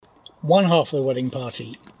one half of the wedding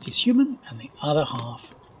party is human and the other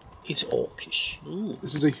half is orcish. Ooh.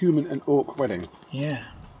 This is a human and orc wedding. Yeah.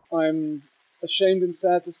 I'm ashamed and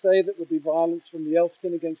sad to say that there'll be violence from the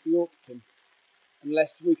Elfkin against the Orckin,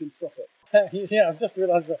 unless we can stop it. Yeah, I've just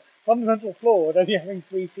realised the fundamental flaw with only having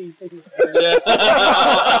 3 PCs.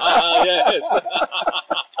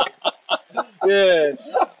 Yes.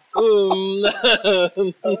 Yes.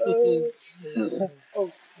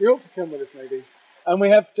 The Orc can come with us, maybe. And we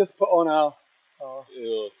have just put on our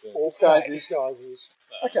disguises.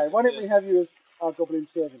 Okay, why don't we have you as our goblin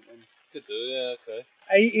servant then? Could do, yeah, okay.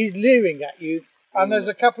 He's leering at you, and there's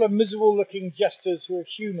a couple of miserable-looking jesters who are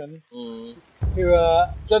human, who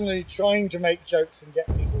are generally trying to make jokes and get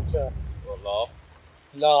people to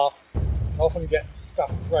laugh, often get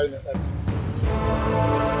stuff thrown at them.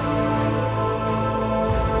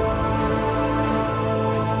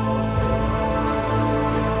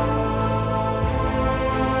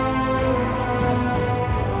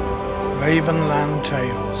 Ravenland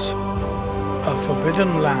Tales, a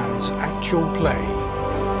Forbidden Lands actual play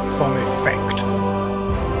from Effect.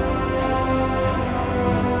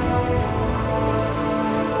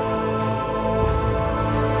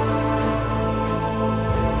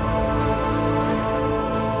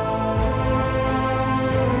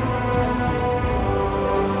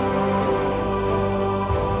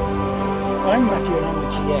 I'm Matthew and I'm the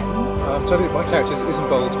GM. Tony, my character is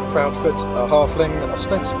Isambald Proudfoot, a halfling,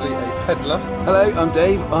 ostensibly a peddler. Hello, I'm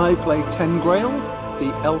Dave. I play Tengrail,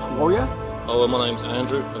 the elf warrior. Oh, my name's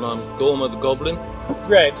Andrew, and I'm Gorma the Goblin.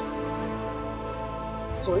 Bread.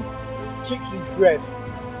 Sorry? Particularly bread.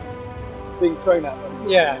 Being thrown at them.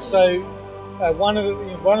 Yeah, so one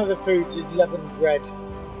of the foods is leavened bread,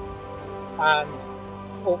 and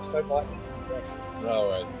orcs don't like leavened bread.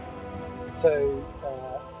 Alright. So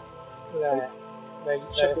they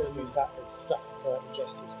often use that as stuff to throw at the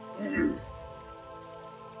jesters.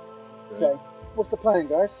 Okay, what's the plan,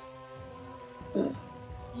 guys? Don't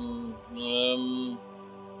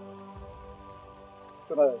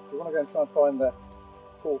know. Do you want to go and try and find their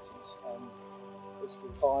quarters and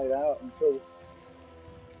basically hide out until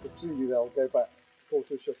presumably they'll go back to the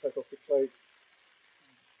quarters? She'll take off the cloak,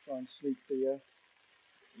 try and sneak do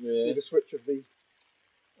the switch of the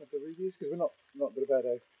reviews, because we're not going to be able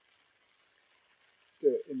to do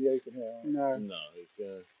it in the open here. Are we? No, it's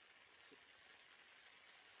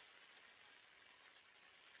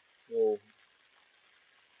well,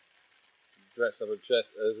 dress up a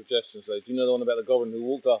suggestion and say, do you know the one about the goblin who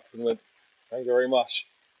walked up and went, thank you very much,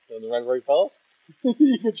 and ran very fast?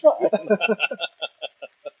 You could try.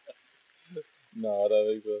 No, I don't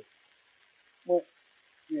think so. Well,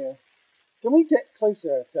 yeah. Can we get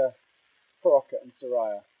closer to Paraka and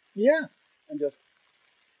Soraya Yeah. and just,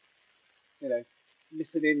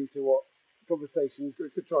 listen in to what conversations? We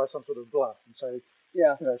could try some sort of bluff and say,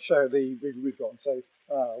 Yeah. show the review we've got and say,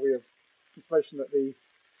 we have information that the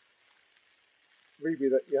review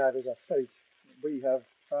that you have is a fake. We have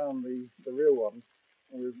found the real one,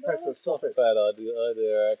 and we're prepared to stop it. Bad idea,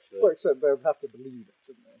 actually. Well, except they'll have to believe it,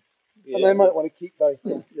 shouldn't they? And they might want to keep both.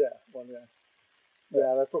 Yeah,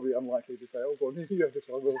 Yeah, they're probably unlikely to say, oh, go on, you have this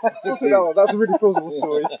one. We'll take that one. That's a really plausible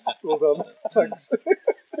story. Well done. Thanks.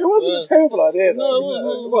 It wasn't a terrible idea, though.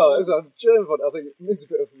 No. Well, as a German one, I think it needs a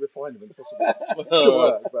bit of refinement possibly to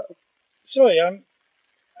work. But Sorry, I'm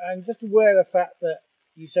just aware of the fact that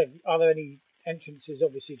you said, are there any entrances,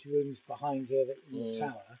 obviously, to rooms behind here in the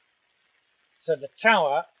tower? So the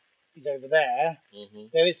tower is over there. Mm-hmm.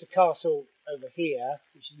 There is the castle over here,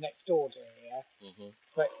 which is next door to here. Mm-hmm.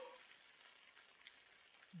 But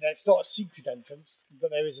it's not a secret entrance, but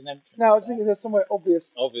there is an entrance. No, I was there. thinking there's somewhere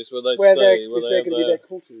obvious Obvious where they where stay. is there going to be their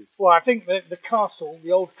quarters. Well, I think that the castle,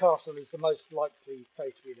 the old castle, is the most likely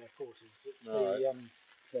place to be their quarters. It's Okay.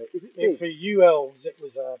 Is it the big? for you elves, it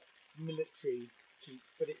was a military keep,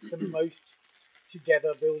 but it's the most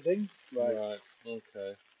together building. Right.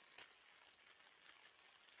 Okay.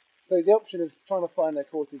 So the option of trying to find their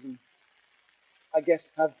quarters and, I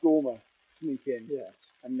guess, have Gorma sneak in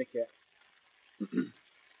and nick it.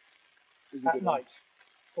 At night.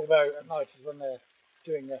 Although at night is when they're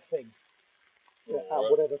doing their thing. at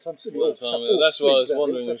whatever time. That's what I was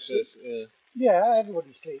wondering. Yeah,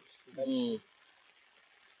 everybody sleeps eventually.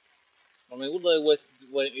 I mean, would they wait?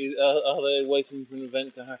 Are they waiting for an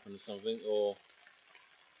event to happen or something, or?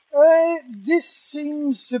 This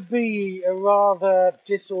seems to be a rather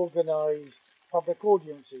disorganised public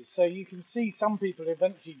audiences. So you can see some people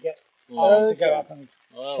eventually get to go up and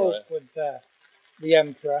talk with the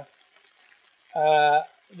Emperor.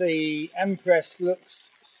 The Empress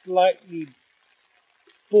looks slightly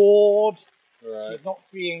bored Right. She's not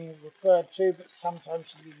being referred to, but sometimes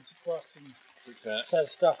she leans across and Okay.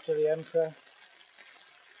 says stuff to the Emperor.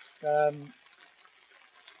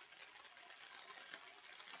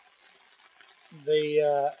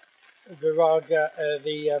 The Viraga,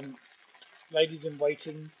 the ladies in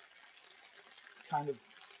waiting, kind of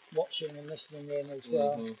watching and listening in as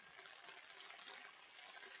well. Mm-hmm.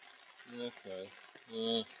 Okay.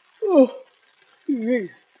 Oh, yeah.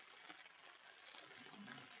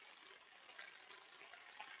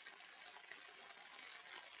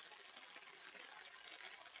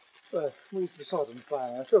 So we need to decide on the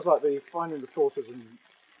plan. It feels like finding the quarters and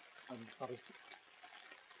kind of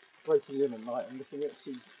breaking in at night and looking at it's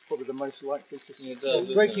probably the most likely to Yeah, it succeed.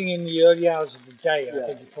 does. Breaking in the early hours of the day, I Yeah,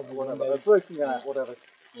 think, is probably whatever. when They're they, breaking in at whatever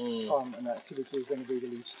Mm. time and activity is going to be the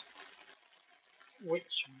least.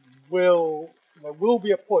 which there will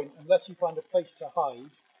be a point, unless you find a place to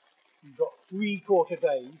hide. You've got 3 quarter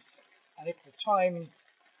days, and if the time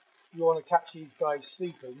you want to catch these guys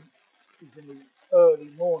sleeping is in the early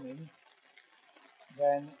morning,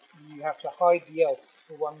 then you have to hide the elf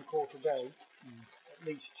for 1 quarter day, at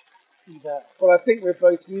least. Either. Well, I think we're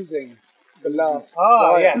both using the last.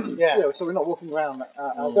 Yes. Yeah, so we're not walking around.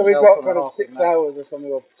 So we've got kind of 6 hours or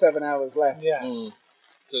something, or 7 hours left. Yeah. Mm.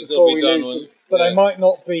 So it's Before got to we be done lose when, them. But yeah. they might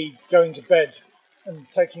not be going to bed and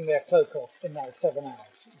taking their cloak off in those 7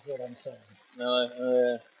 hours, is what I'm saying. No,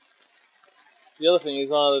 the other thing is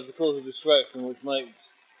either the cause of distraction, which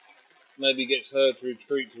maybe gets her to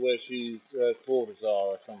retreat to where her quarters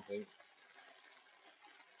are or something.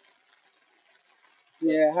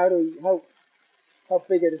 Yeah. How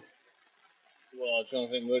big it? Well, I'm trying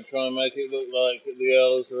to think. We're trying to make it look like the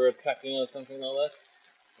Earls are attacking or something like that.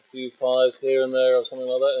 A few fires here and there or something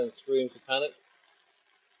like that, and screams of panic.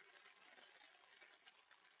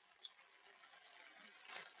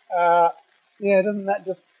 Yeah. Doesn't that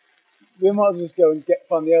just? We might as well just go and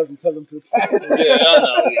find the elves and tell them to attack. Yeah, I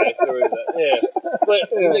know. Yeah, there is that. Yeah, but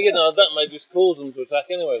that may just cause them to attack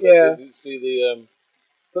anyway. Yeah. See the.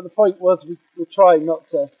 But the point was, we're trying not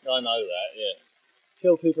to I know that. Yeah.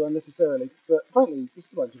 kill people unnecessarily. But frankly,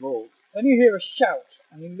 just a bunch of orcs. Then you hear a shout,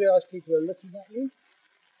 and you realise people are looking at you,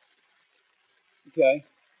 Okay.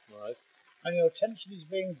 Right. and your attention is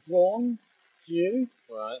being drawn to you.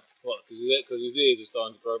 Right. What? Because his ears are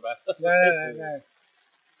starting to grow back. No.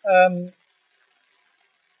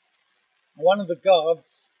 One of the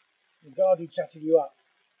guards, the guard who chatted you up,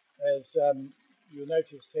 as you'll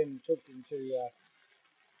notice him talking to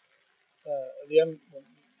the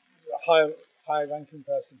higher ranking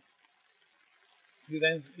person, who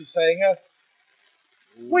then is saying,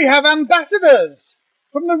 "We have ambassadors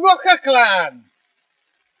from the Rocker clan."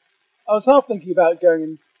 I was half thinking about going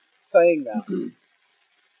and saying that.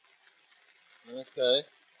 Okay.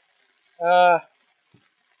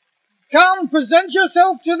 Come, present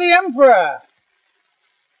yourself to the Emperor.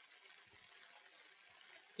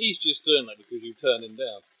 He's just doing that because you turned him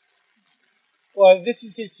down. Well, this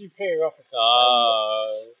is his superior officer,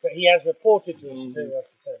 Oh. but he has reported to his superior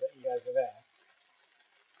officer that you guys are there.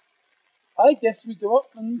 I guess we go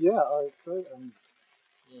up and Yeah, I'd say.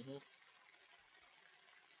 Mm-hmm.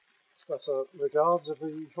 Express our regards of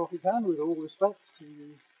the Hockey Can with all respect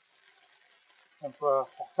to Emperor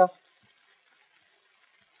Hocker.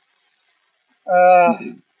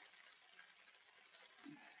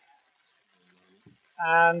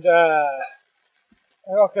 And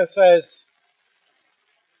Rocker says,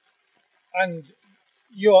 and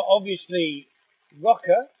you are obviously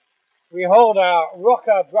Rocker. We hold our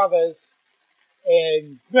Rocker brothers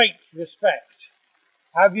in great respect.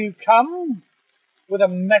 Have you come with a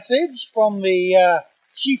message from the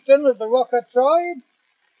chieftain of the Rocker tribe?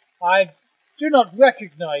 I do not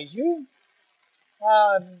recognize you.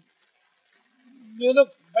 You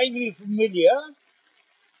look vaguely familiar,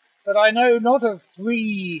 but I know not of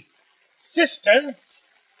 3 sisters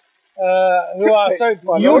who are so Triplets,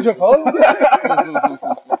 my lord. beautiful.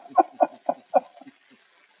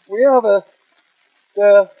 we are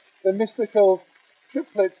the mystical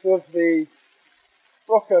triplets of the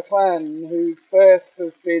Rocker clan, whose birth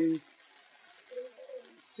has been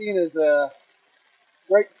seen as a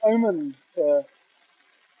great omen for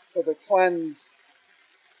the clan's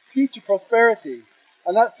future prosperity.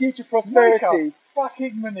 And that future prosperity... Make a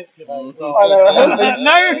fucking manipulator. I know.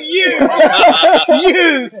 No, you!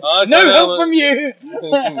 You! Okay, No help from you!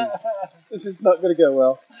 This is not going to go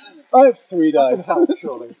well. I have 3 dice.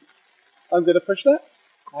 Surely. I'm going to push that.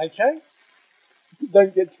 Okay.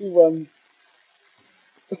 Don't get 2 1s.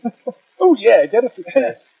 Oh yeah, get a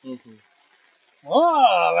success. Mm-hmm.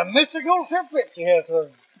 Oh, the mystical triplets you hear sort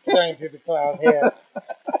of going through the cloud here.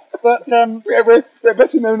 But we're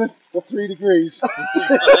better known as the 3 degrees.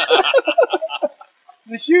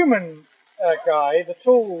 the human guy, the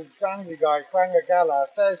tall, gangly guy, Krangagala,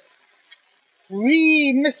 says,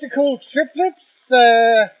 3 mystical triplets?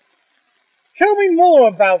 Tell me more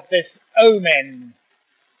about this omen.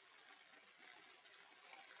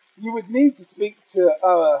 You would need to speak to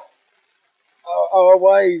our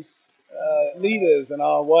wise leaders and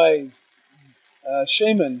our wise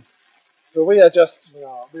shaman, for we are just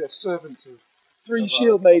we are servants of 3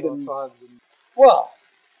 shield maidens. Well,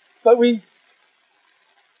 but we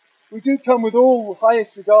do come with all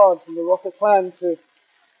highest regard from the Rocker clan to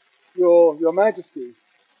your Majesty,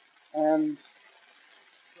 and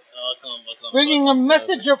I can't bringing a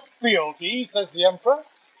message of fealty, says the Emperor.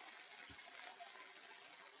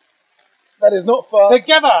 that is not far.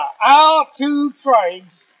 Together, our 2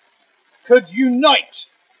 tribes could unite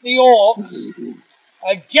the orcs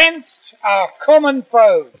against our common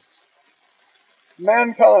foes.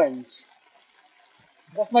 Mankind.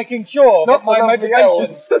 Just making sure Not that my the motivation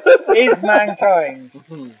elves. is mankind.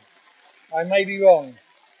 I may be wrong.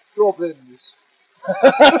 Goblins.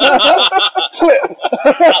 Clip.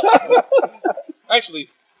 Actually,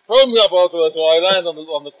 throw me up onto her so I land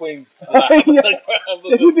on the Queen's lap. Yeah.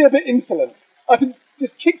 If you'd be a bit insolent, I can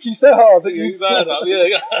just kick you so hard that you stand up,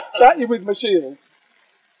 yeah. bat you with my shield.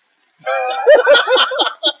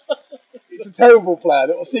 It's a terrible plan.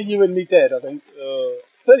 It will see you and me dead, I think.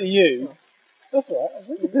 Certainly you. That's all right, I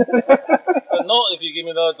think. But not if you give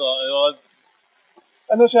me that dart.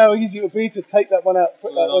 I'm not sure how easy it would be to take that one out,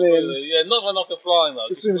 put that one in. Really. Yeah, not if I knock a flying though.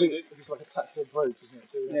 It's like a tactical approach, isn't it?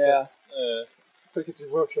 So Yeah. take it to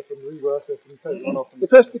your workshop and rework it and take one off. And The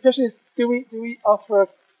question is, do we ask for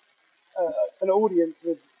an audience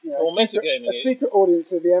with a secret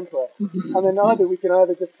audience with the Emperor, and then we can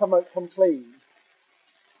either just come clean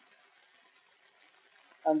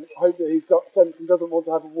and hope that he's got sense and doesn't want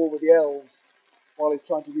to have a war with the elves while he's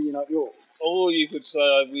trying to reunite the orcs. Or you could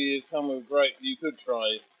say we've come with great. You could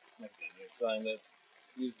try saying that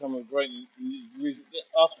you've come with great reason.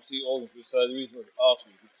 Ask for the audience would say the reason we asked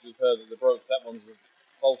you because we've heard that the broke that one's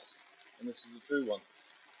false and this is the true one.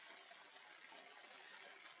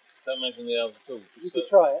 Don't mention the elves at all. You could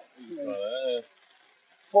try it. You could try that, yeah.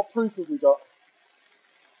 What proof have we got?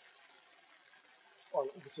 well,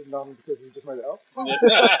 obviously none because we just made it up.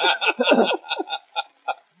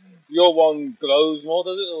 Your one glows more,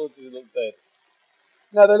 does it, or does it look dead?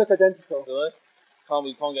 No, they look identical. Do they?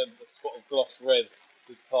 We can't get a spot of gloss red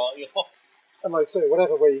to tar. And like I say,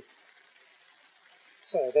 whatever we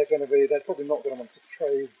say, they're probably not going to want to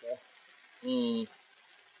trade the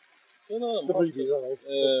rubies, are they?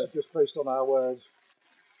 Yeah. Just based on our words.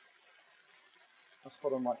 That's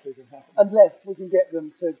what unlikely to happen. Unless we can get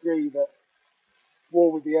them to agree that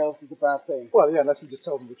war with the elves is a bad thing. Well, yeah, unless we just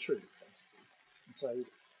tell them the truth, basically. And say,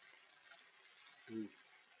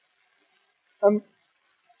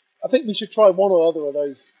 I think we should try one or other of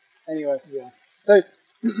those anyway. yeah. So,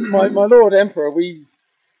 my Lord Emperor, we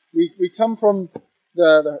come from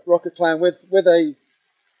the Rocker clan with a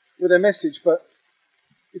message, but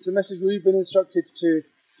it's a message we've been instructed to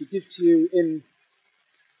give to you in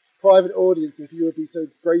private audience. If you would be so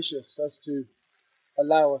gracious as to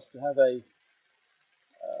allow us to have a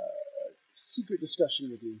secret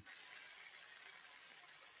discussion with you.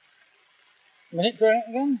 Minute for it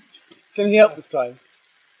again? Can he help this time?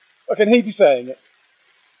 Or can he be saying it?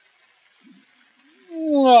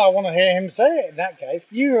 Well, I want to hear him say it in that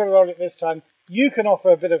case. You rolled it this time. You can offer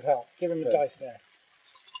a bit of help. Give him a dice there.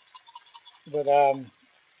 But,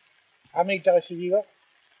 how many dice have you got?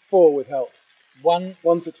 4 with help. 1.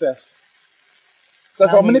 1 success. So I've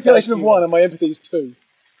How got many manipulation dice of do you 1 want? and my empathy is 2.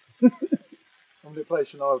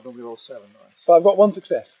 Manipulation, I would normally roll 7 dice. But I've got 1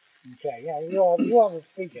 success. Okay, yeah, you are the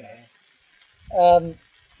speaker here.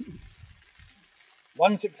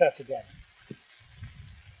 1 success again.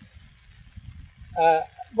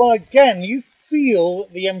 Well, again, you feel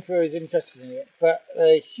the Emperor is interested in it, but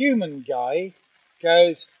the human guy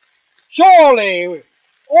goes, surely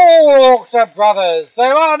all orcs are brothers.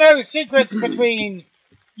 There are no secrets between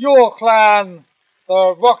your clan,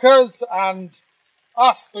 the Rockers, and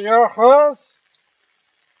us, the Urchers.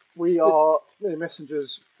 We are the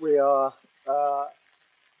messengers. We are.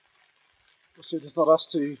 So it's not us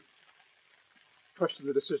to question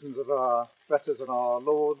the decisions of our betters and our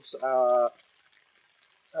lords. Our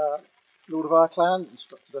lord of our clan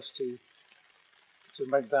instructed us to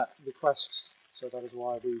make that request. So that is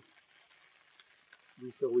why we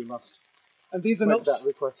feel we must And these are make not that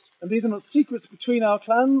request. And these are not secrets between our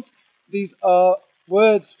clans. These are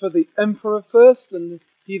words for the Emperor first, and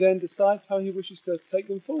he then decides how he wishes to take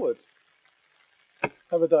them forward.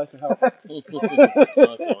 Have a dice to help. I can't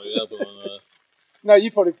really help it on No,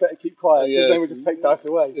 you probably better keep quiet because Yes. they would just take dice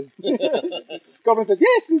away. Goblin says,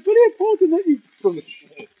 "Yes, it's really important that you."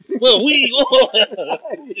 Well, we.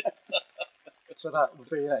 So that would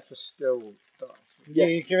be an extra skill dice.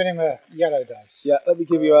 Yes. You're giving him a yellow dice. Yeah, let me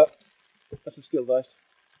give you a. That's a skill dice.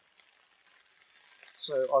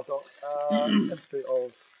 So I've got empathy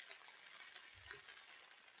of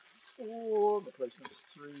 4, manipulation is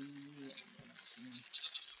 3.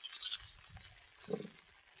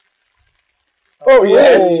 Oh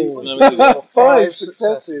yes, Oh. 5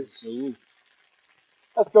 successes. Ooh.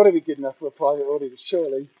 That's got to be good enough for a private audience,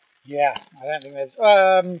 surely. Yeah, I don't think there's.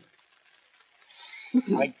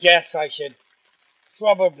 I guess I should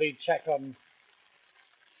probably check on.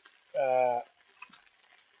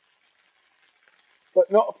 But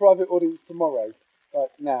not a private audience tomorrow,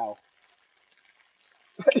 like now.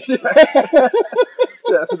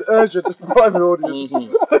 Yeah, it's an urgent private audience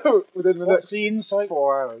within the What's next the insight?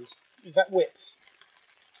 4 hours. Is that wits?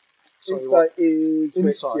 Sorry, Insight is what?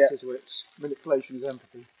 wits, Insight yeah. is wits. Manipulation is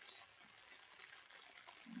empathy.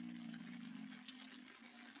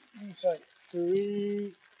 Insight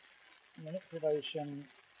 3, manipulation.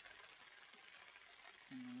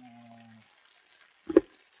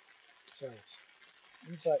 Sorry,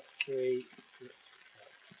 insight 3.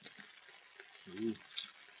 I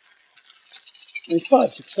mean,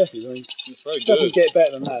 5 successes. I mean, It's very it doesn't good. get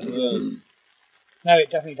better than that, does it? No, it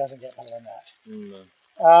definitely doesn't get better than that.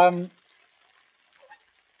 No.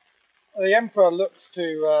 The Emperor looks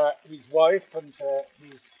to his wife and to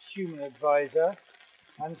his human advisor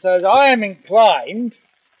and says, I am inclined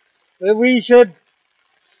that we should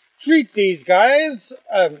treat these guys,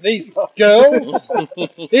 these girls,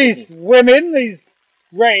 these women, these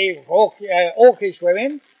grey, orcish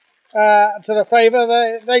women, to the favour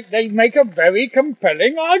that they make a very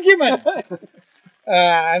compelling argument.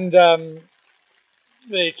 And the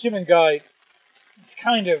human guy is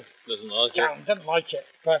kind of doesn't like it,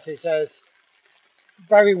 but he says,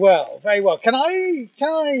 very well, very well. Can I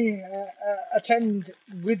attend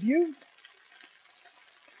with you?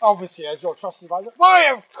 Obviously, as your trusted advisor. Why,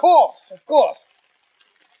 of course.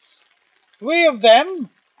 3 of them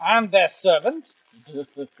and their servant.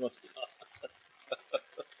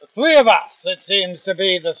 3 of us, it seems to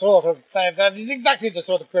be the sort of, that is exactly the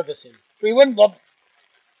sort of privacy. We wouldn't want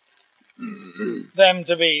them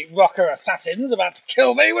to be rocker assassins about to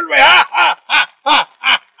kill me, would we? Ha ha ha ha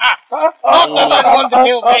ha ha! Not that they'd want to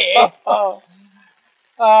kill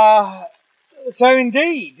me. So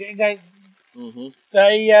indeed,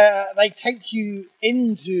 they take you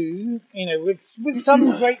into, with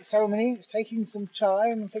some great ceremony. It's taking some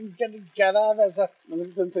time and things get together. There's a Unless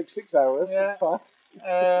it doesn't take 6 hours, Yeah. it's fine.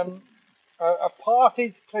 a path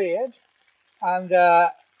is cleared, and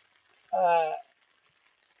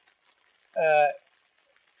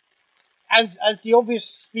as the obvious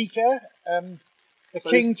speaker, the So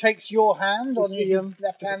king takes your hand on Is the, his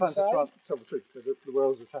left is the hand plan to side. try and tell the truth? So the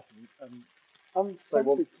whales are attacking. I'm They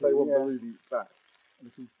want tempted to. they want yeah. Marudi back, and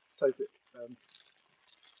if you take it,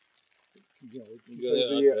 you Yeah, lose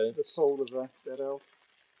okay. the soul of a dead elf.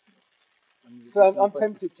 And 'Cause I'm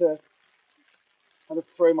tempted to kind of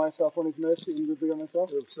throw myself on his mercy and reveal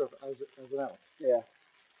myself. yourself as an elf. Yeah.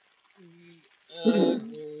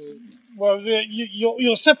 Well,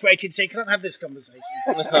 you're separated, so you can't have this conversation.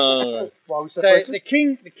 Alright. Why are we So separated?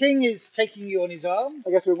 the king is taking you on his arm. I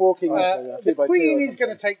guess we're walking two The by two. queen or is going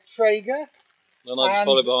to something. take Traeger. And I just And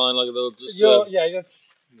follow behind like a little. Just, That's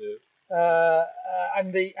yeah.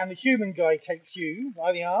 and the human guy takes you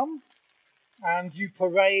by the arm, and you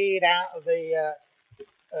parade out of the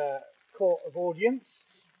court of audience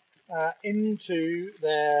into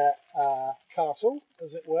their castle,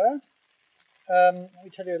 as it were. Let me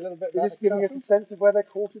tell you a little bit Is about this the giving us castle. a sense of where their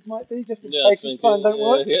quarters might be, just in Yeah, I case this think plan don't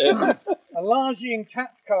work? Yeah. A largely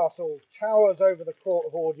intact castle towers over the court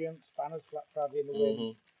of audience, banners flap proudly in the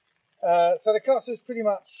wind. So the castle is pretty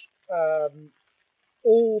much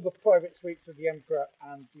all the private suites of the Emperor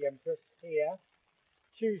and the Empress here.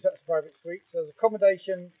 2 sets of private suites. There's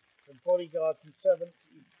accommodation for bodyguards and servants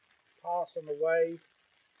that you pass on the way.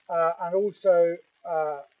 And also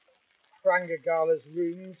Hranga Gala's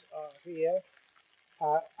rooms are here.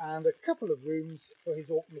 And a couple of rooms for his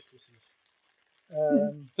orc mistresses.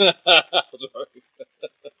 Sorry.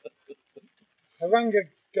 Hranga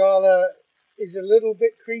Gala is a little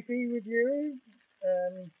bit creepy with you.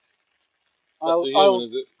 That's the I'll human,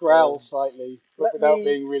 is it? growl slightly, but Let without me-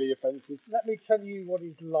 being really offensive. Let me tell you what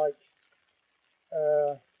he's like.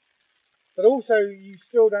 But also, you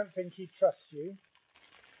still don't think he trusts you.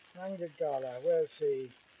 Hranga Gala, where's he?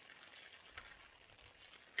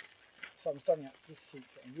 So I'm standing up to this seat,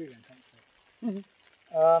 getting really uncomfortable.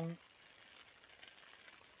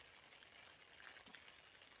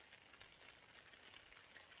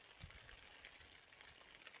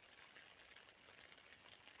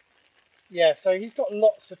 Yeah, so he's got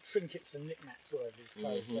lots of trinkets and knickknacks all over his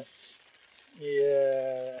clothes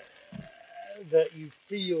that you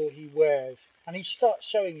feel he wears. And he starts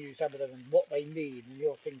showing you some of them and what they need, and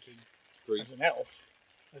you're thinking, as an elf,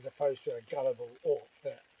 as opposed to a gullible orc,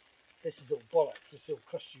 that this is all bollocks, this is all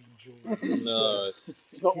costume jewellery. No.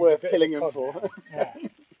 It's not worth killing him for. Yeah.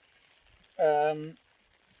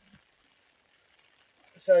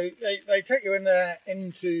 So they take you in there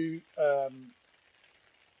into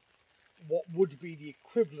what would be the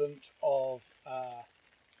equivalent of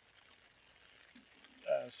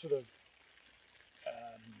sort of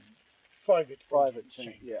private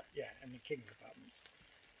thing, yeah, in the king's apartments.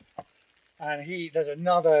 And there's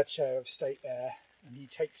another chair of state there, and he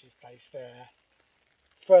takes his place there.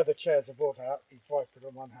 Further chairs are brought out. His wife put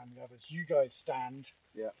on one hand, the others. You guys stand.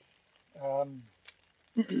 Yeah.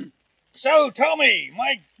 So tell me,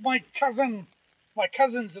 my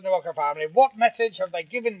cousins in the Rocker family, what message have they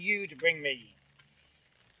given you to bring me?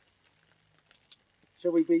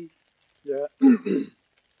 Shall we be? Yeah.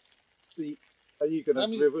 Are you going to?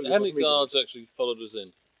 How many guards actually followed us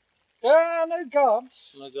in? There are no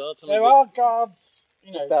guards. No guards. There are guards.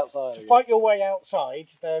 Just outside. To fight your way outside,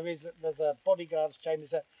 there's a bodyguard's chamber.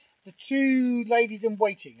 The two ladies in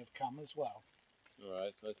waiting have come as well.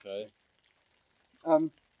 Right. Okay.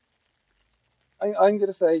 I'm going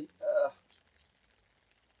to say,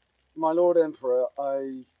 my Lord Emperor,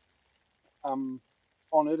 I am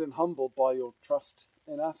honoured and humbled by your trust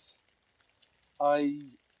in us. I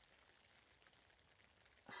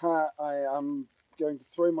am going to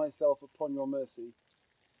throw myself upon your mercy,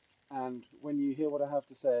 and when you hear what I have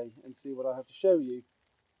to say and see what I have to show you,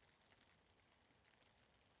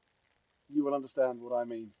 you will understand what I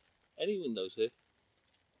mean. Any windows here?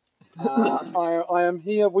 I am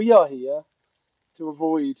here, we are here, to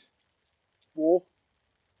avoid war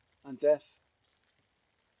and death.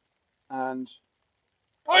 And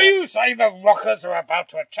are you saying the Rockers are about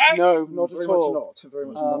to attack? no, not at all. Very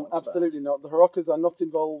much not. Absolutely not. The Rockers are not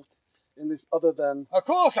involved in this, other than. Of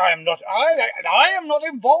course, I am not. I am not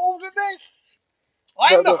involved in this.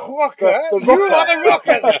 I'm the Rocker. You are the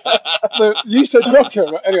Rockers. You said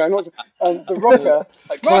Rocker. Anyway, I'm not. The Rocker.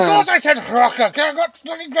 Well, of course I said Rocker. Because I've got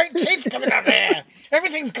bloody great teeth coming out there.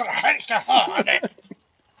 Everything's got an extra heart on it.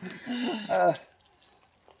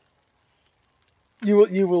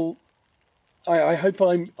 You will. I hope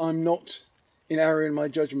I'm not in error in my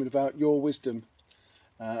judgment about your wisdom,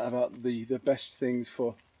 about the best things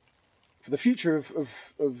for the future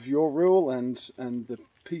of your rule and the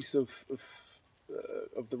peace of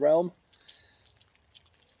the realm.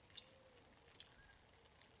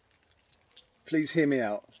 Please hear me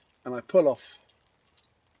out. And I pull off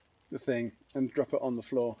the thing and drop it on the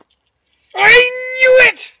floor. I knew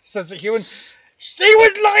it, says the human. She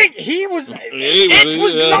was lying. It was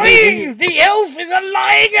lying. The elf is a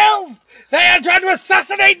lying elf. They are trying to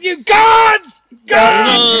assassinate you. Guards!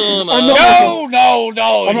 Guards! No.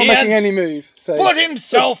 I'm not making any move. So. Put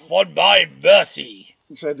himself on my mercy.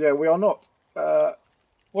 He said, yeah, we are not.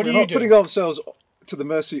 What are you not doing? putting ourselves to the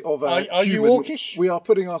mercy of a Are you human. orcish? We are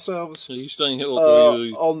putting ourselves Are you staying here or are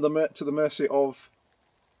you... to the mercy of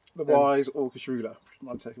the wise orcish ruler.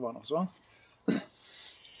 I'm taking one as well.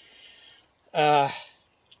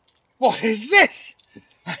 What is this?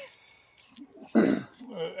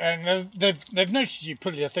 And they've noticed you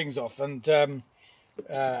put your things off, and the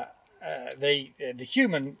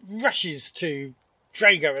human rushes to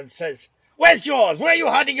Traeger and says, "Where's yours? Where are you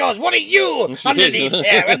hiding yours? What are you underneath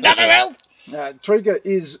there? Another elf?" Traeger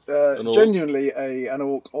is genuinely an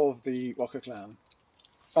orc of the Rocker clan,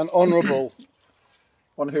 an honourable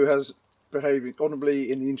one who has behaved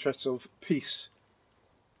honourably in the interests of peace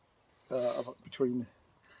between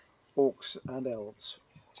orcs and elves.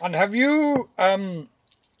 And have you,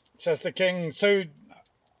 says the king, so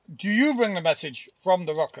do you bring the message from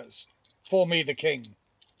the Rockers for me, the king?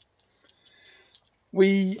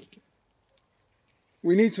 We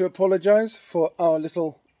need to apologise for our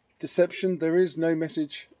little deception. There is no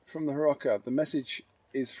message from the Rocker. The message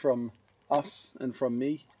is from us and from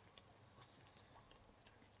me.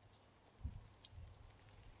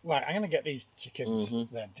 Right, I'm going to get these chickens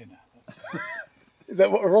their dinner. Is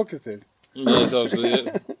that what a Rocker says? Yes, obviously.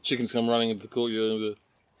 Yeah. Chickens come running into the courtyard.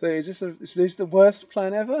 So is this the worst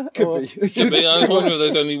plan ever? Could be. I wonder if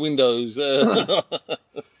there's only windows.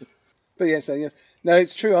 But yes, no,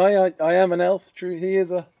 it's true. I am an elf. True, he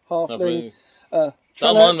is a halfling.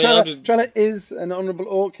 Don't mind me, I'm just... Trella is an honourable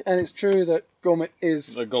orc, and it's true that Gormit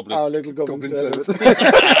is A goblin. our little goblin servant.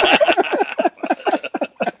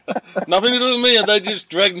 Nothing to do with me, and they just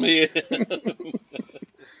dragged me in. If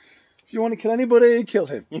you want to kill anybody, kill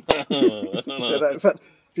him. Yeah, in fact,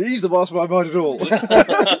 he's the mastermind behind it all.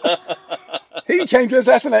 He came to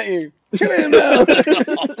assassinate you. Kill him now.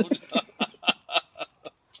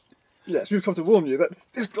 Yes, we've come to warn you that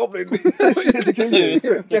this goblin is here to kill you.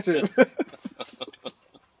 Here, get him.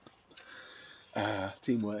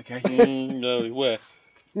 Teamwork, eh? No, where?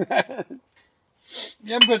 The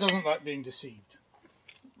Emperor doesn't like being deceived.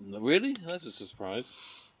 Really? That's a surprise.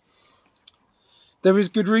 There is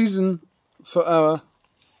good reason for our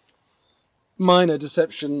minor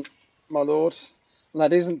deception, my lord. And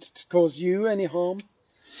that isn't to cause you any harm.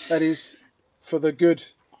 That is for the good,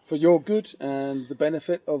 for your good and the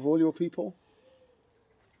benefit of all your people.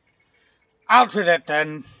 Out with it,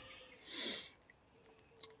 then.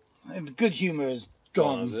 The good humour is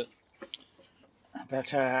gone. Is it?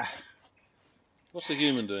 But, What's the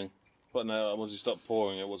human doing? What now? Once he stopped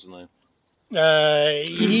pouring it, what's the name?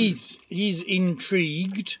 he's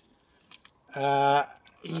intrigued.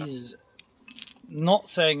 He's not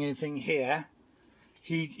saying anything here.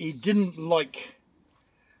 He didn't like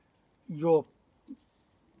your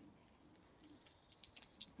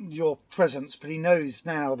presence, but he knows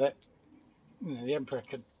now that the Emperor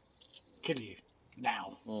could kill you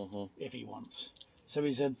now if he wants. So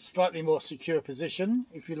he's in a slightly more secure position,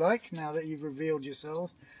 if you like, now that you've revealed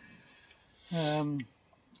yourselves.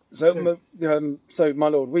 So, my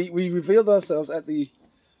lord, we revealed ourselves at the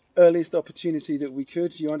earliest opportunity that we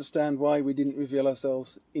could. You understand why we didn't reveal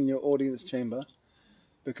ourselves in your audience chamber?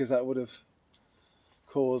 Because that would have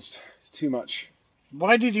caused too much.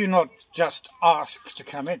 Why did you not just ask to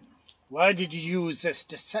come in? Why did you use this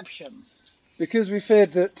deception? Because we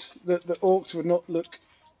feared that the orcs would not look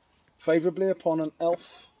favourably upon an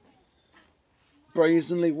elf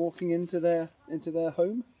brazenly walking into their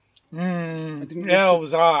home.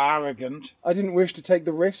 Elves are arrogant. I didn't wish to take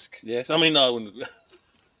the risk. Yes, I mean, no, I wouldn't.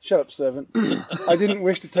 Shut up, servant. I didn't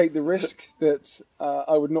wish to take the risk that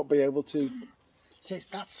I would not be able to So it's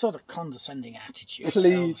that sort of condescending attitude.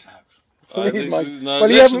 plead. You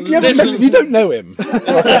You haven't met him. You don't know him.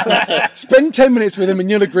 Spend 10 minutes with him and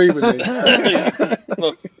you'll agree with me.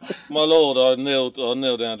 Look, my lord, I kneel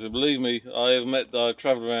down to him. Believe me, I've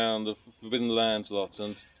travelled around the Forbidden Lands a lot,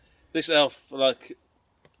 and this elf, like,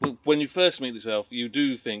 when you first meet this elf, you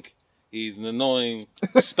do think he's an annoying,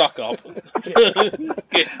 stuck-up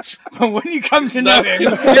git. But when you come to know him,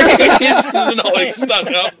 he's an annoying,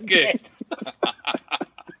 stuck-up git.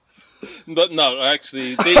 But no,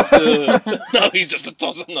 actually, no, he's just a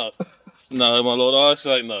tosser. No, my lord, I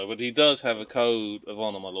say no. But he does have a code of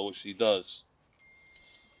honour, my lord, which he does.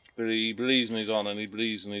 But he believes in his honour and he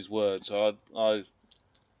believes in his word. So I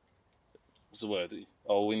what's the word?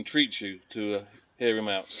 I'll entreat you to hear him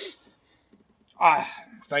out.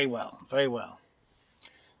 Very well, very well.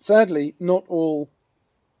 Sadly, not all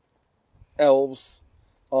elves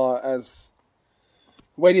are as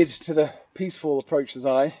wedded to the peaceful approach as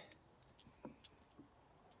I.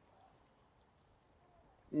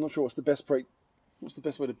 I'm not sure what's the best way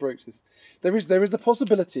to broach this. There is the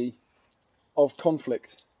possibility of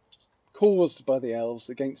conflict caused by the elves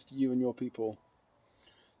against you and your people.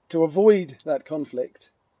 To avoid that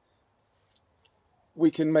conflict, we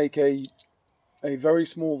can make a very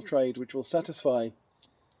small trade which will satisfy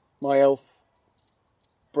my elf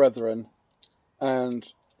brethren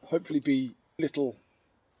and hopefully be little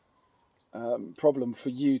problem for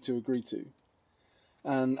you to agree to.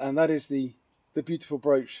 And that is the beautiful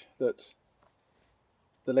brooch that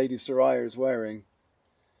the Lady Soraya is wearing.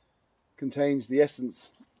 Contains the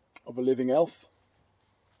essence of a living elf.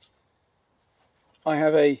 I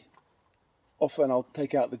have and I'll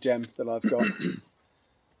take out the gem that I've got.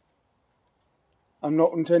 I'm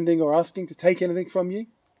not intending or asking to take anything from you.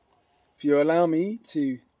 If you allow me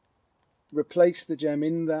to replace the gem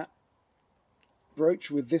in that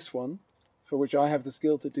brooch with this one, for which I have the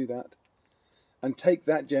skill to do that, and take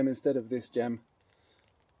that gem instead of this gem,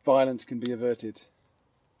 violence can be averted.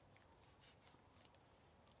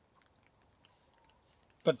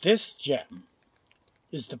 But this gem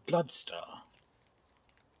is the Bloodstar.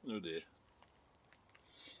 Oh dear.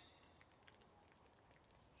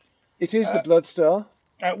 It is the Bloodstar.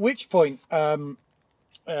 At which point, what's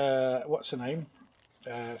her name?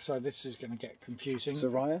 So this is going to get confusing.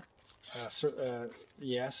 Soraya?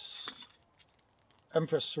 Yes.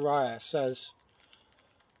 Empress Soraya says,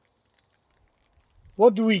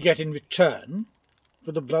 what do we get in return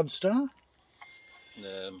for the Bloodstar?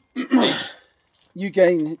 You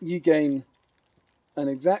gain an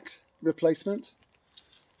exact replacement.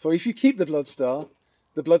 For if you keep the Bloodstar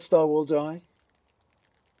will die,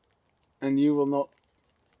 and you will not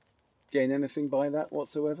gain anything by that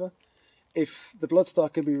whatsoever. If the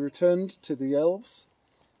Bloodstar can be returned to the elves,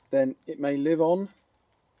 then it may live on.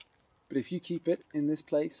 But if you keep it in this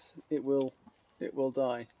place, it will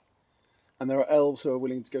die. And there are elves who are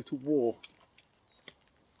willing to go to war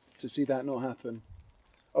to see that not happen.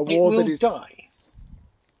 A war that is die.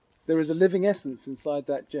 There is a living essence inside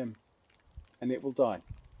that gem, and it will die.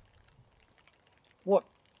 What?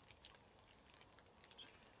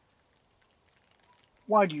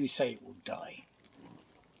 Why do you say it will die?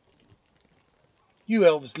 You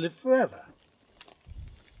elves live forever.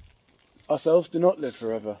 Us elves do not live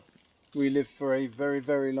forever. We live for a very,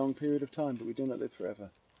 very long period of time, but we do not live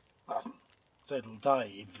forever. So it'll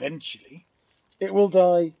die eventually. It will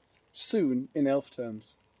die soon in elf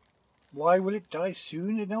terms. Why will it die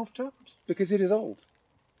soon in elf terms? Because it is old.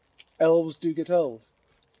 Elves do get old.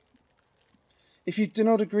 If you do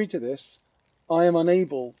not agree to this, I am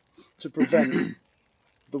unable to prevent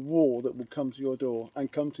the war that will come to your door,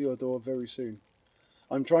 and come to your door very soon.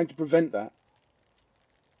 I'm trying to prevent that.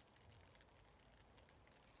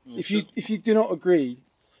 If you do not agree,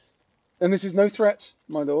 and this is no threat,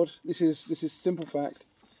 my lord, this is simple fact,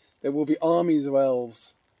 there will be armies of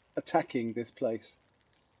elves attacking this place.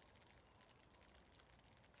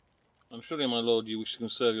 I'm surely, my lord, you wish to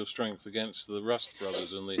conserve your strength against the Rust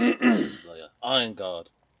Brothers and the Iron Guard.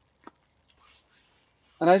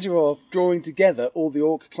 And as you are drawing together all the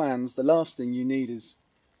orc clans, the last thing you need is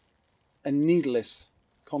a needless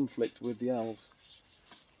conflict with the elves.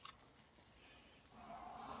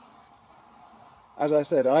 As I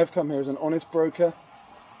said, I've come here as an honest broker.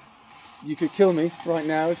 You could kill me right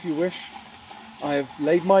now if you wish. I have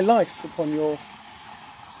laid my life upon your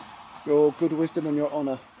good wisdom and your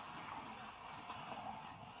honour.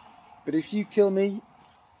 But if you kill me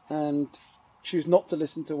and choose not to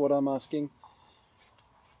listen to what I'm asking,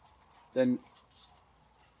 then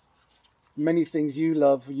many things you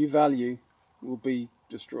love, you value, will be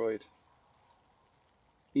destroyed.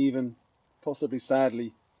 Even, possibly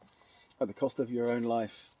sadly, at the cost of your own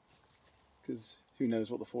life. Because who knows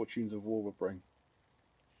what the fortunes of war will bring.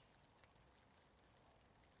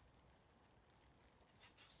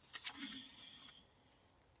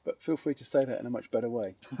 But feel free to say that in a much better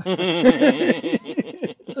way.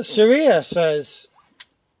 Syria says...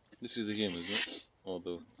 This is the him, isn't it? Or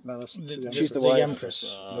the... No, that's She's the the wife. Empress.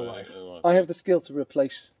 The wife. Right. I have the skill to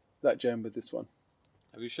replace that gem with this one.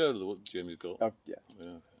 Have you showed her what gem you've got? Oh, yeah.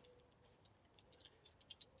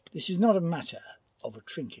 This is not a matter of a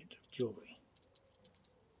trinket of jewellery.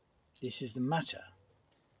 This is the matter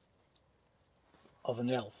of an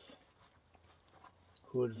elf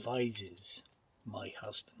who advises my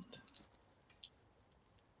husband.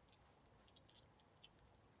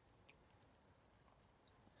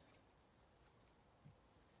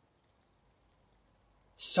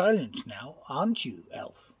 Silent now, aren't you,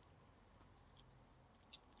 elf?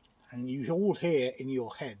 And you all hear in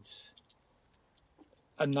your heads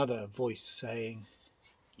another voice saying,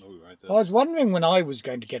 Oh, right there. I was wondering when I was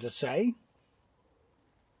going to get a say.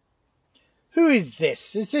 Who is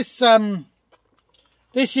this? Is this,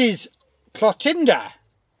 this is Clotilda,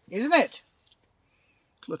 isn't it?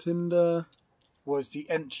 Clotilda... Was the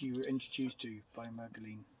ent you were introduced to by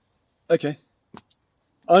Mergeline. Okay.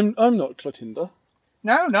 I'm not Clotilda.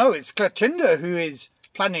 No, it's Clotilda who is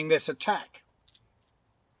planning this attack.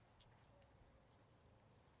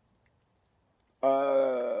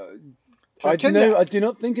 I do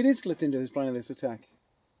not think it is Clotilda who's planning this attack.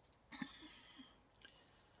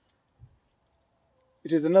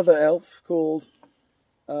 It is another elf called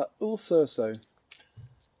Ulcerso.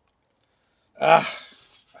 Ah,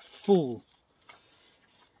 a fool.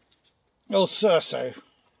 Ulcerso.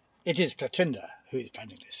 It is Clotilda who is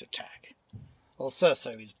planning this attack.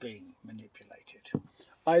 Ulcerso is being manipulated.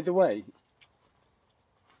 Either way,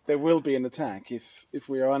 there will be an attack if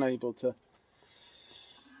we are unable to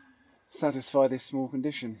satisfy this small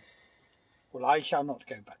condition. Well, I shall not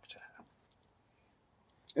go back to her.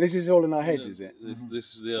 And this is all in our heads, is it?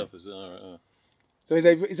 This is the elf, is it? All right. So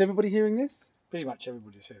is everybody hearing this? Pretty much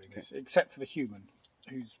everybody's hearing this, except for the human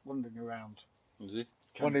who's wandering around. Is he?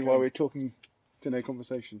 Wondering why we're talking to no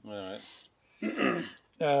conversation. All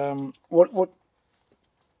right. What?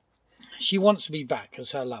 She wants me back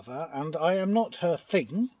as her lover, and I am not her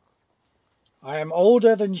thing. I am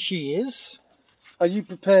older than she is. Are you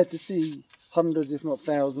prepared to see hundreds, if not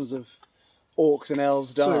thousands, of orcs and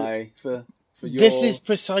elves die for your... This is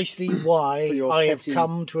precisely why I have petty...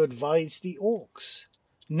 come to advise the orcs.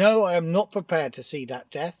 No, I am not prepared to see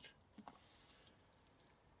that death.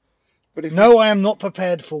 But if No, I am not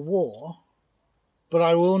prepared for war, but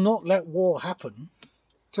I will not let war happen.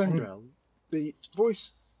 Tengrel, the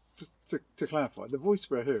voice, to clarify, the voice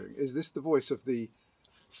we're hearing, is this the voice of the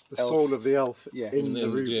Elf. soul of the elf Yes. in the the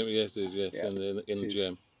ruby? gem, yes, it is, yes, Yeah, in the it is.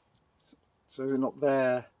 gem. So is it not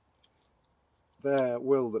their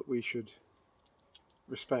will that we should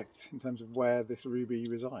respect in terms of where this ruby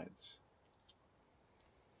resides?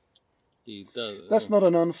 He does. That's not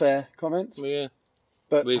an unfair comment. Yeah.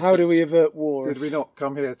 But We- how do we avert war? Did we not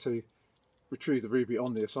come here to retrieve the ruby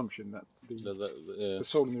on the assumption that Yeah. the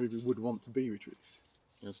soul in the ruby would want to be retrieved?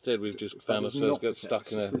 Instead, we've just If that found is ourselves not get the stuck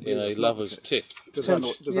case, in if a that's not the lover's case. tiff. Does Yeah.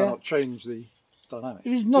 that not change the dynamic?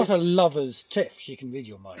 It is not a lover's tiff. She can read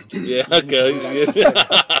your mind. Yeah. Okay.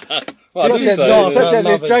 Yeah. Well, I This did is say not it. Such as it's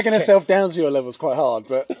lover's dragging tip. herself down to your level's quite hard,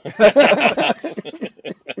 but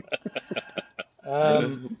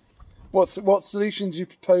what solution do you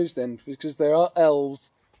propose then? Because there are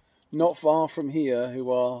elves not far from here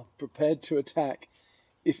who are prepared to attack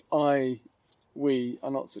if we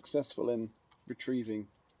are not successful in retrieving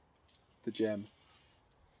the gem.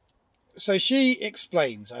 So she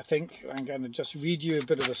explains, I think, I'm going to just read you a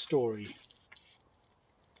bit of a story.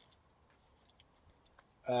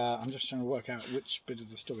 I'm just trying to work out which bit of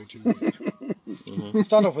the story to read.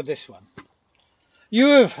 Start off with this one. You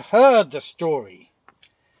have heard the story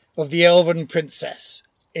of the elven princess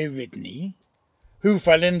Eridne, who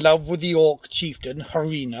fell in love with the orc chieftain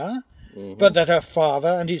Harina, but that her father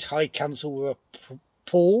and his high council were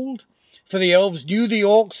appalled, for the elves knew the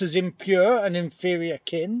orcs as impure and inferior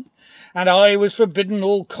kin, and I was forbidden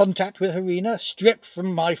all contact with Harina, stripped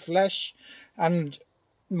from my flesh, and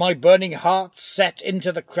my burning heart set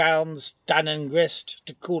into the crown's Danangrist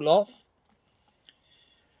to cool off.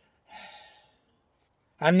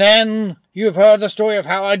 And then you have heard the story of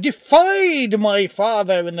how I defied my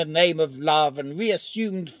father in the name of love and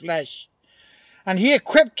reassumed flesh, and he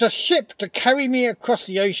equipped a ship to carry me across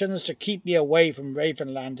the oceans to keep me away from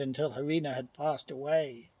Ravenland until Harina had passed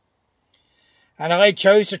away. And I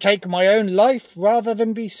chose to take my own life rather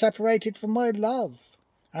than be separated from my love,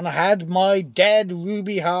 and I had my dead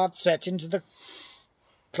ruby heart set into the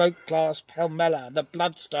cloak-clasp Helmella, the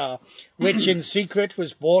Bloodstar, which in secret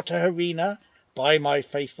was brought to Harina by my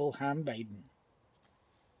faithful handmaiden.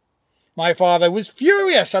 My father was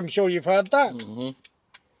furious, I'm sure you've heard that,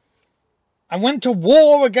 and went to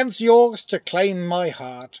war against the orcs to claim my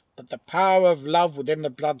heart, but the power of love within the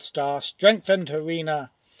Bloodstar strengthened Harina,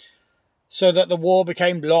 so that the war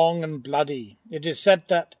became long and bloody. It is said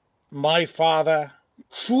that my father,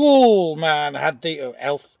 cruel man, had the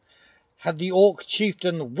orc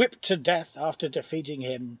chieftain whipped to death after defeating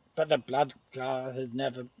him, but the Bloodstar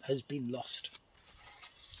has been lost.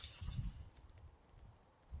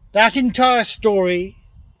 That entire story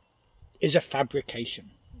is a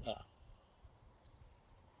fabrication.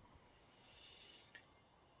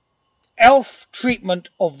 Elf treatment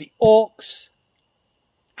of the orcs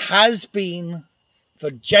has been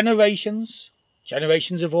for generations of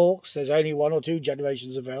orcs. There's only one or two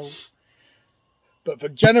generations of elves. But for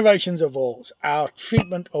generations of orcs, our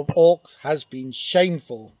treatment of orcs has been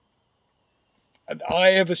shameful. And I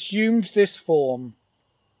have assumed this form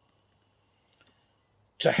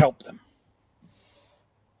to help them.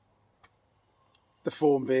 The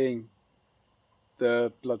form being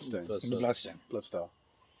the Bloodstone. In the Bloodstone. Bloodstar.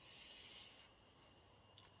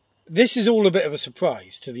 This is all a bit of a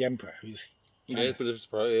surprise to the Emperor, who's... Yeah, it's a bit of a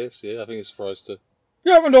surprise. Yes, yeah, I think it's a surprise too.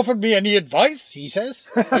 You haven't offered me any advice, he says.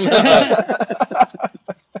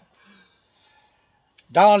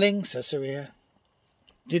 Darling, says Saria,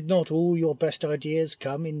 did not all your best ideas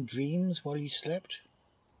come in dreams while you slept?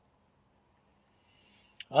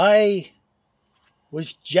 I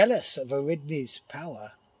was jealous of Eridne's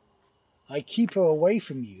power. I keep her away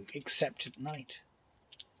from you, except at night.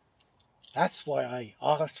 That's why I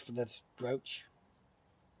asked for this brooch.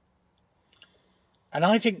 And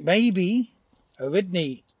I think maybe,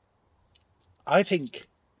 Eridne,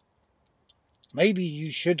 maybe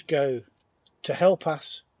you should go to help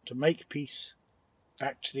us to make peace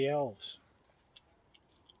back to the elves.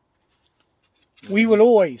 We will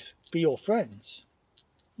always be your friends.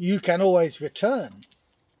 You can always return,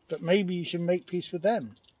 but maybe you should make peace with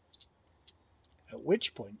them. At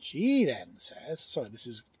which point she then says, sorry, this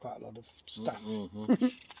is quite a lot of stuff.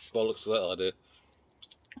 Bollocks to that idea.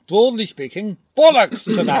 Broadly speaking, bollocks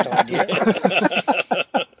to that idea.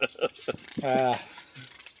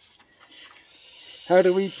 How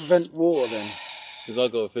do we prevent war then? Because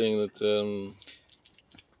I've got a feeling that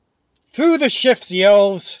Through the shifts, the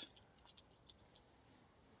elves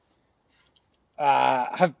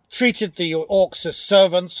have treated the orcs as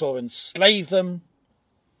servants or enslaved them.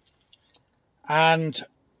 And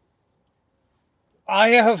I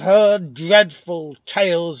have heard dreadful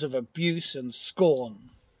tales of abuse and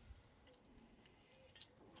scorn.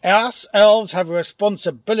 Us elves have a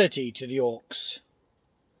responsibility to the orcs.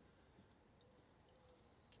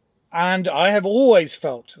 And I have always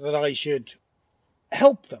felt that I should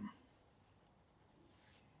help them.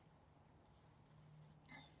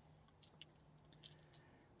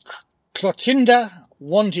 Clotilda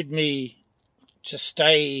wanted me to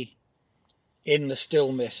stay in the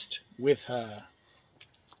still mist with her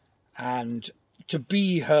and to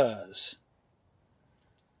be hers.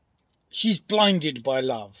 She's blinded by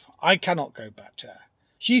love. I cannot go back to her.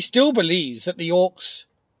 She still believes that the orcs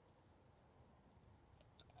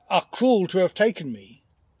are cruel to have taken me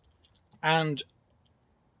and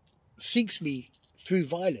seeks me through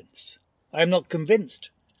violence. I am not convinced,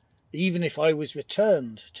 even if I was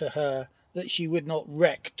returned to her, that she would not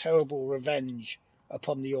wreak terrible revenge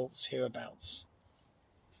upon the orcs hereabouts.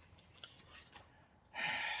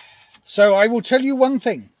 So I will tell you one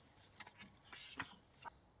thing.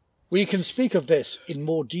 We can speak of this in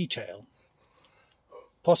more detail,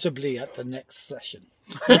 possibly at the next session.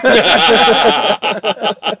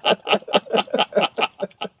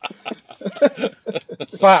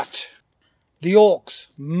 But the orcs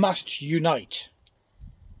must unite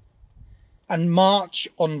and march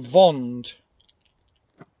on Vond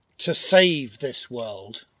to save this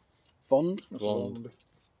world. Vond?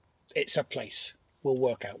 It's a place. We'll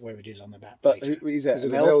work out where it is on the map. But later. is it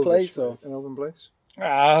an elf place or an elven place?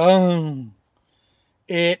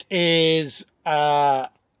 It is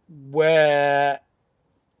where.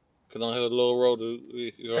 Can I have a low roll?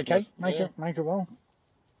 Okay, make a roll.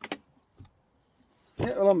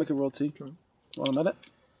 Yeah, well, I'll make a roll too. While I'm at it.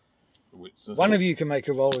 One of you can make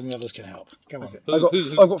a roll and the others can help. Come on. Okay.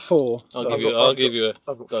 I've got 4. I'll give you a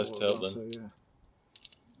I've got dice 4 to help as then. well, so, yeah.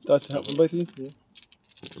 Dice to help from both of you? Yeah.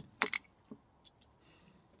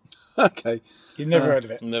 Okay. You've never heard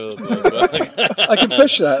of it. Never back. I can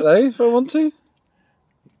push that though if I want to.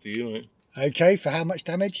 Do you, mate? Okay, for how much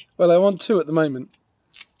damage? Well, I want 2 at the moment.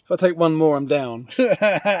 If I take 1 more, I'm down.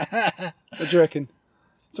 What do you reckon?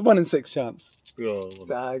 It's a 1 in 6 chance. Go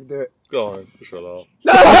Nah, I can do it. on, shut up.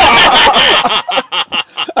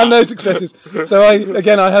 And no successes. So I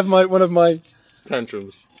have one of my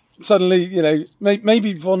Tantrums. suddenly,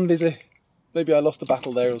 maybe Vond is maybe I lost a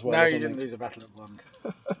battle there as well. No, or you something. didn't lose a battle at Vond.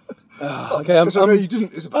 Okay, I'm No, you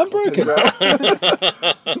didn't. It's I'm broken.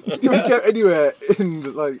 You can't get anywhere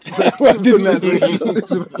in Well, I didn't lose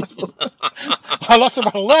a I lost a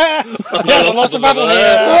battle there. Yes, I lost a battle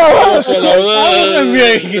here. I was a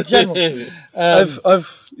really good general.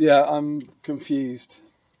 I'm confused.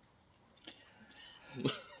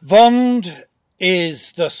 Vond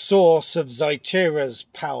is the source of Zytira's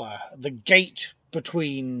power, the gate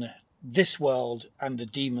between this world and the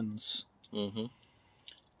demons. Mm-hmm.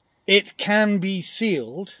 It can be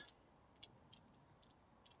sealed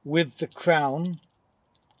with the crown,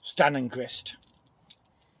 Stanningrist.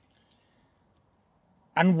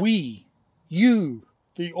 And you,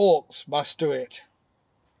 the orcs, must do it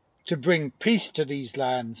to bring peace to these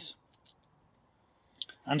lands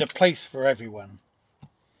and a place for everyone.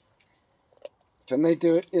 Can they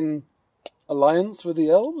do it in alliance with the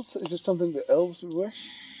elves? Is this something that elves would wish?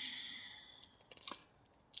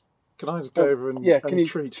 Can I just go over and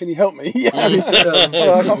treat? Can you help me? Yeah.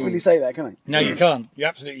 Well, I can't really say that, can I? No, you can't. You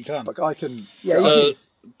absolutely can't. But I can. Yeah. So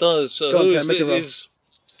Go on, who Tim, make a roll.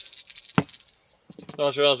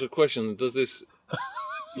 I should ask a question. Does this...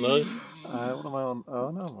 No? What am I on? Oh,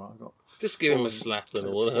 no, I've got... Just give him a slap and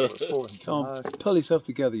all that. 4 and Come on, pull yourself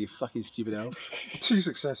together, you fucking stupid elf. 2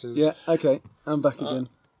 successes. Yeah, okay. I'm back again.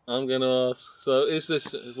 I'm going to ask... So is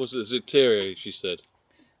this... Was it Zytira, she said?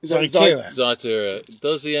 Zytira. Zytira.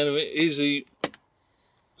 Does the enemy... Is he...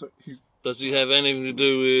 So Does he have anything to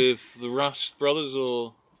do with the Rust brothers,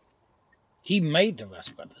 or... He made the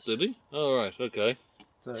Rust Brothers. Did he? Oh, right, okay.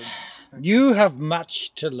 so You have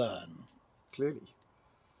much to learn. clearly.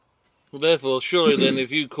 Well, therefore, surely then,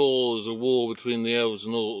 if you cause a war between the elves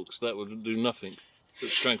and orcs, that would do nothing but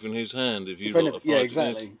strengthen his hand if you got a fight. Yeah,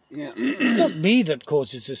 exactly. Yeah. It's not me that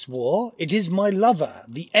causes this war. It is my lover,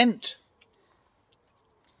 the Ent,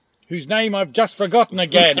 whose name I've just forgotten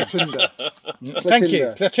again. Clotilda. Thank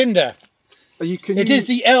you, Clotilda. It is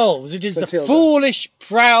the elves. It is Clotilda. the foolish,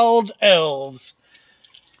 proud elves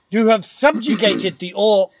who have subjugated the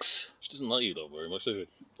orcs. She doesn't like you, though, very much, does she?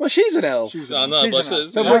 Well, she's an elf. I know, She's but an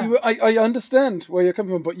elf. So yeah. I understand where you're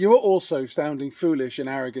coming from, but you are also sounding foolish and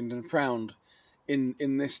arrogant and proud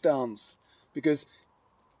in this stance. Because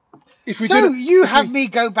if we Me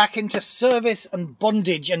go back into service and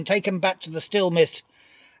bondage and take him back to the still mist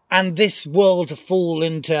and this world fall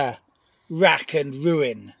into rack and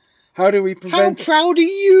ruin. How do we How prevent... proud are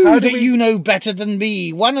you How do that we- you know better than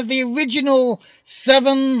me? One of the original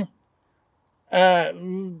 7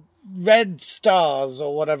 red stars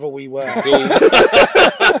or whatever we were.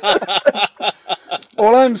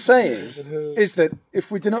 All I'm saying is that if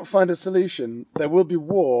we do not find a solution, there will be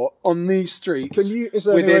war on these streets Is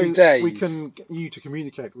there any within way days. we can get you to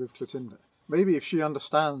communicate with Clotilda? Maybe if she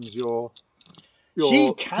understands your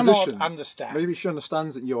She cannot position, understand. Maybe she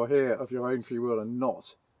understands that you are here of your own free will and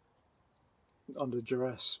not under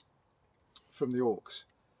duress from the orcs.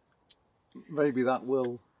 Maybe that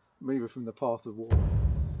will move her from the path of war.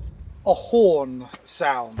 A horn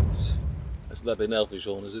sounds. That'd be an elfish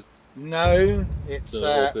horn, is it? No, it's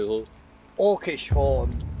Horn. orcish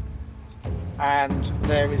horn. And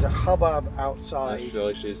there is a hubbub outside.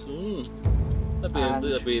 That'd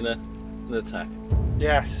be an attack.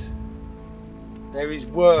 Yes. There is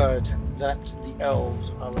word that the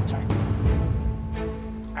elves are attacking.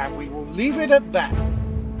 And we will leave it at that.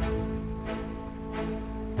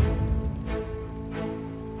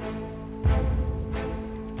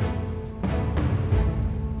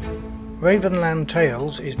 Ravenland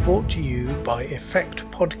Tales is brought to you by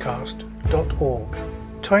effectpodcast.org.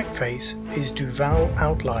 Typeface is Duval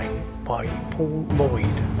Outline by Paul Lloyd.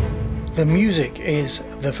 The music is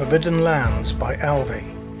The Forbidden Lands by Alve,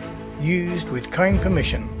 used with kind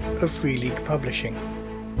permission of Free League Publishing.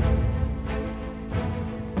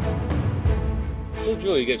 So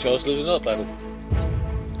joy you get Charles losing that battle.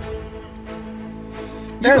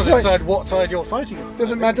 You've got to decide what side you're fighting on.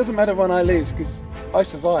 Doesn't matter when I lose, because I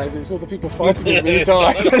survive and it's all the people fighting with me who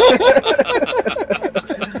die.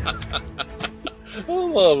 Oh,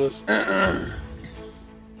 marvellous. I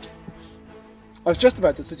was just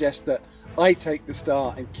about to suggest that I take the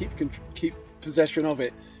star and keep possession of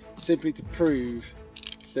it, simply to prove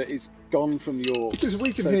that it's gone from the orcs. Because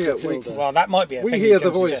we can So hear- Clotilda- Well, that might be a We thing hear you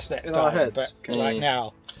the can voice suggest next in our time, heads. but right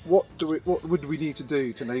now, What would we need to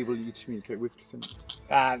do to enable you to communicate with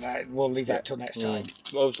Clotilda? no, we'll leave that till next time.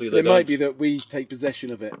 Obviously, It might be that we take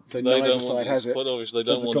possession of it, so They neither don't side want, has it. But obviously,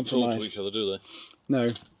 they As don't a want to talk to compromise. each other, do they? No.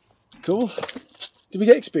 Cool. Did we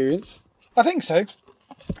get experience? I think so.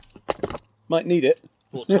 Might need it.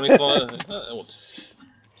 What, 25? What?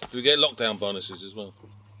 Do we get lockdown bonuses as well?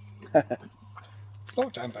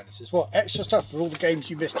 Lockdown bonuses. What? Extra stuff for all the games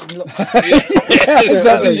you missed in lockdown?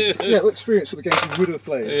 Exactly. Yeah, experience for the games you would have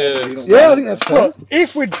played. Yeah. Yeah, I think that's fair. Well,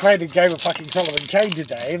 if we'd played a game of fucking Solomon Kane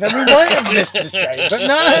today, then we might have missed this game. But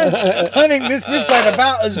no, I think we've played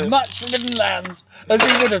about as much Forbidden Lands as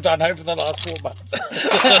we would have done over the last 4 months.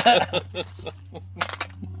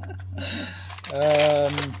 I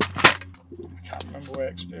can't remember where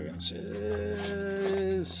experience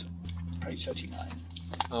is. Page 39.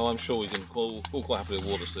 Oh, I'm sure we can all quite happily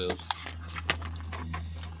award ourselves.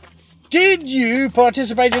 Did you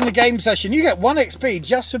participate in the game session? You get 1 XP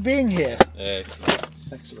just for being here. Excellent.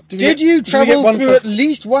 Excellent. Did you do we get travel one through for- at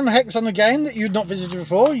least 1 hex on the game that you'd not visited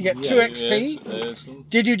before? You get 2 XP. Excellent.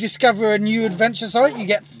 Did you discover a new adventure site? You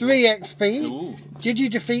get 3 XP. Ooh. Did you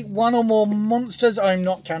defeat 1 or more monsters? I'm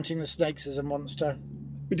not counting the snakes as a monster.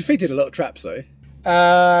 We defeated a lot of traps, though.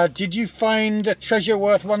 Did you find a treasure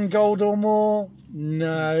worth 1 gold or more?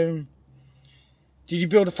 No. Did you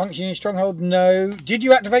build a functioning stronghold? No. Did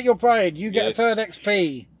you activate your pride? You get Yes. a 3rd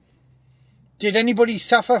XP. Did anybody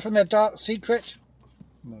suffer from their dark secret?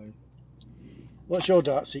 No. What's your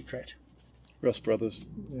dark secret? Ross Brothers.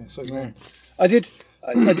 Yeah, so I did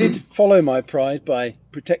follow my pride by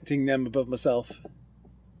protecting them above myself.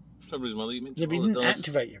 Trouble is, Molly, you meant to Yeah, but you roll the didn't dice.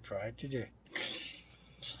 activate your pride, did you?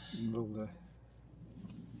 roll the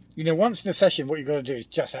You know, once in a session, what you've got to do is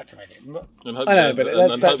just activate it. And hope I you know, don't- but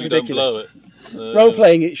and that's hope you don't blow ridiculous. it. Role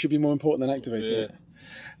playing it should be more important than activating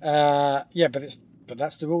Yeah. it. Yeah, but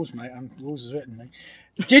that's the rules, mate. The rules is written, mate.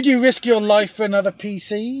 Did you risk your life for another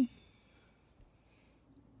PC?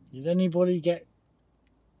 Did anybody get...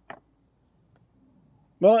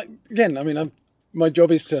 Well, again, I mean, my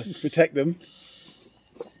job is to protect them.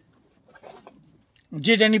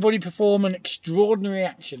 Did anybody perform an extraordinary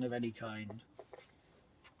action of any kind?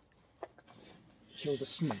 kill the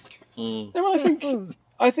snake. Mm. No,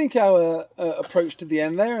 I think our approach to the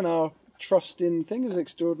end there and our trust in thing was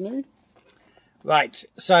extraordinary. Right,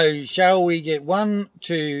 so shall we get 1,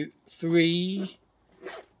 2, 3...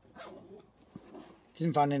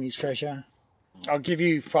 Didn't find any treasure. I'll give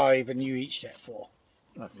you 5 and you each get 4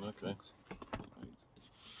 Okay.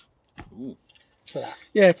 Ooh. for that.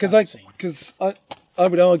 Yeah, because Fancy. I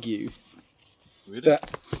would argue Really?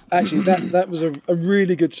 That was a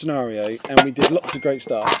really good scenario, and we did lots of great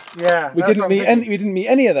stuff. Yeah, We didn't meet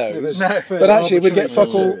any of those, but actually we'd get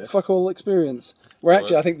fuck all experience. Where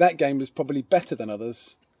actually I think that game was probably better than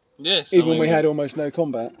others. Yes. Even when we had almost no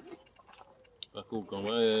combat. Fuck all gone.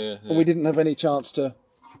 Yeah. And we didn't have any chance to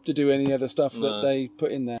do any other stuff that they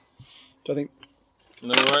put in there. So I think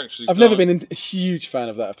No, we're actually. I've never been a huge fan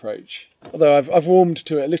of that approach. Although I've warmed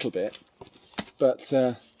to it a little bit, but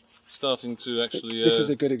starting to actually. This is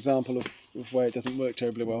a good example of where it doesn't work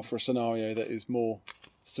terribly well for a scenario that is more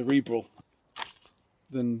cerebral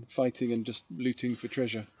than fighting and just looting for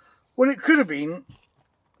treasure. Well, it could have been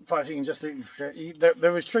fighting and just looting for treasure.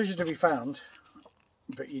 There was treasure to be found,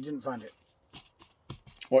 but you didn't find it.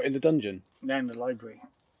 What, in the dungeon? No, in the library.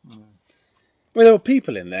 Well, there were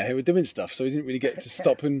people in there who were doing stuff, so we didn't really get to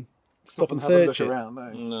stop and Have a search look it. around,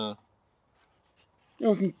 no.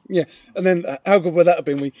 No. Yeah, and then how good would that have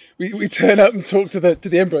been? We turn up and talk to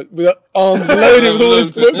the Emperor with our arms loaded with all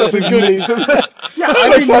his books and goodies. That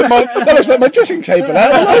looks like my dressing table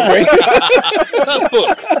out of the library. That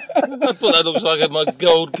book that looks like my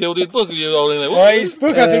gold gilded book you holding there. Well, his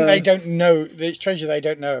book, I think they don't know. It's treasure they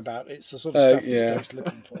don't know about. It's the sort of stuff he's goes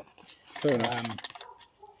looking for. Fair enough.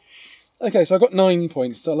 Okay, so I got 9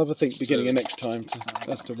 points. So I'll have a think beginning of next time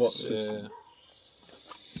as to what. Yeah.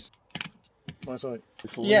 Right.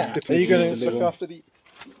 Yeah. Are you going to look after the...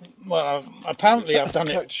 Well, apparently I've done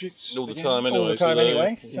it All the time anyway. all the time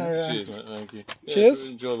anyway. Cheers, So, mate. Thank you. Yeah,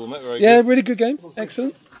 Cheers. Enjoyable, mate. Very Yeah, good. really good game.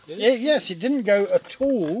 Excellent. yes, it didn't go at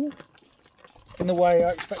all in the way I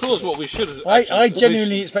expected. Of course, what we should have. I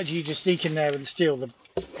genuinely expected you to sneak in there and steal the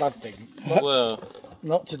blood thing, Well,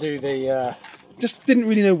 not to do the. Just didn't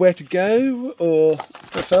really know where to go, or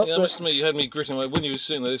I felt. yeah, I that- must admit, you had me gritting my. When you were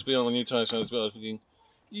sitting there, this being on the new time, I was thinking,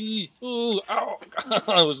 ooh, ow.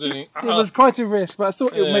 I was going, It was quite a risk, but I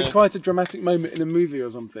thought it would Yeah. make quite a dramatic moment in a movie or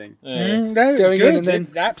something. No, it's Going in good. and then-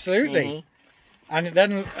 Absolutely. And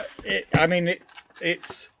then,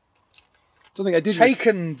 it's Something I did.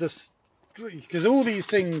 taken this because all these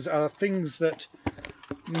things are things that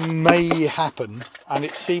may happen, and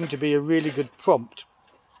it seemed to be a really good prompt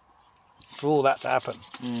for all that to happen.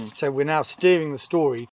 So we're now steering the story